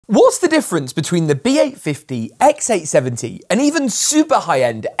What's the difference between the B850, X870, and even super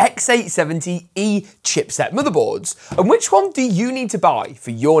high-end X870E chipset motherboards? And which one do you need to buy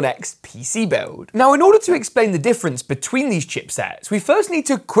for your next PC build? Now, in order to explain the difference between these chipsets, we first need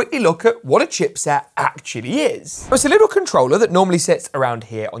to quickly look at what a chipset actually is. It's a little controller that normally sits around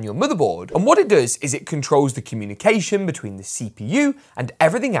here on your motherboard, and what it does is it controls the communication between the CPU and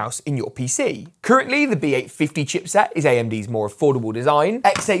everything else in your PC. Currently, the B850 chipset is AMD's more affordable design,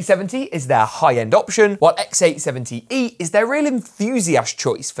 X870 is their high-end option, while X870E is their real enthusiast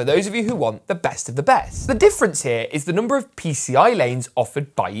choice for those of you who want the best of the best. The difference here is the number of PCI lanes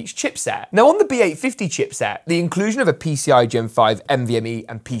offered by each chipset. Now, on the B850 chipset, the inclusion of a PCI Gen 5 NVMe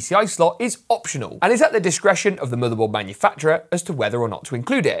and PCI slot is optional, and is at the discretion of the motherboard manufacturer as to whether or not to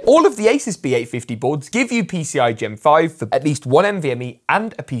include it. All of the ASUS B850 boards give you PCI Gen 5 for at least one NVMe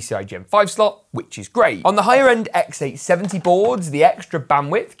and a PCI Gen 5 slot, which is great. On the higher end X870 boards, the extra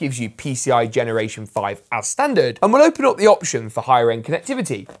bandwidth gives you PCI Generation 5 as standard, and will open up the option for higher end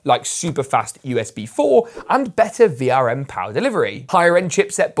connectivity, like super fast USB 4 and better VRM power delivery. Higher end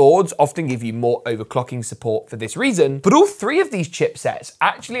chipset boards often give you more overclocking support for this reason, but all three of these chipsets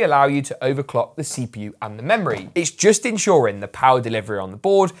actually allow you to overclock the CPU and the memory. It's just ensuring the power delivery on the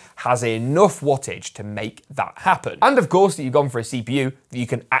board has enough wattage to make that happen. And of course that you've gone for a CPU that you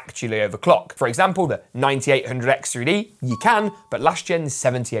can actually overclock. For example, the 9800X3D, you can, but last gen's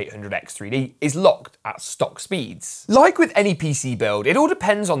 7800X3D is locked at stock speeds. Like with any PC build, it all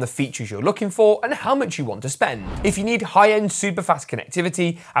depends on the features you're looking for and how much you want to spend. If you need high-end super fast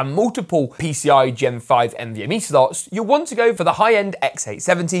connectivity and multiple PCI Gen 5 NVMe slots, you'll want to go for the high-end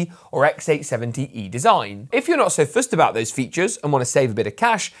X870 or X870E design. If you're not so fussed about those features and want to save a bit of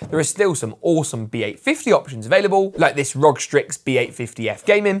cash, there are still some awesome B850 options available, like this ROG Strix B850F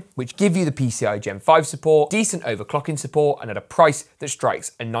Gaming, which give you the PCI Gen 5 support, decent overclocking support, and at a price that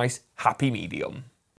strikes a nice happy medium.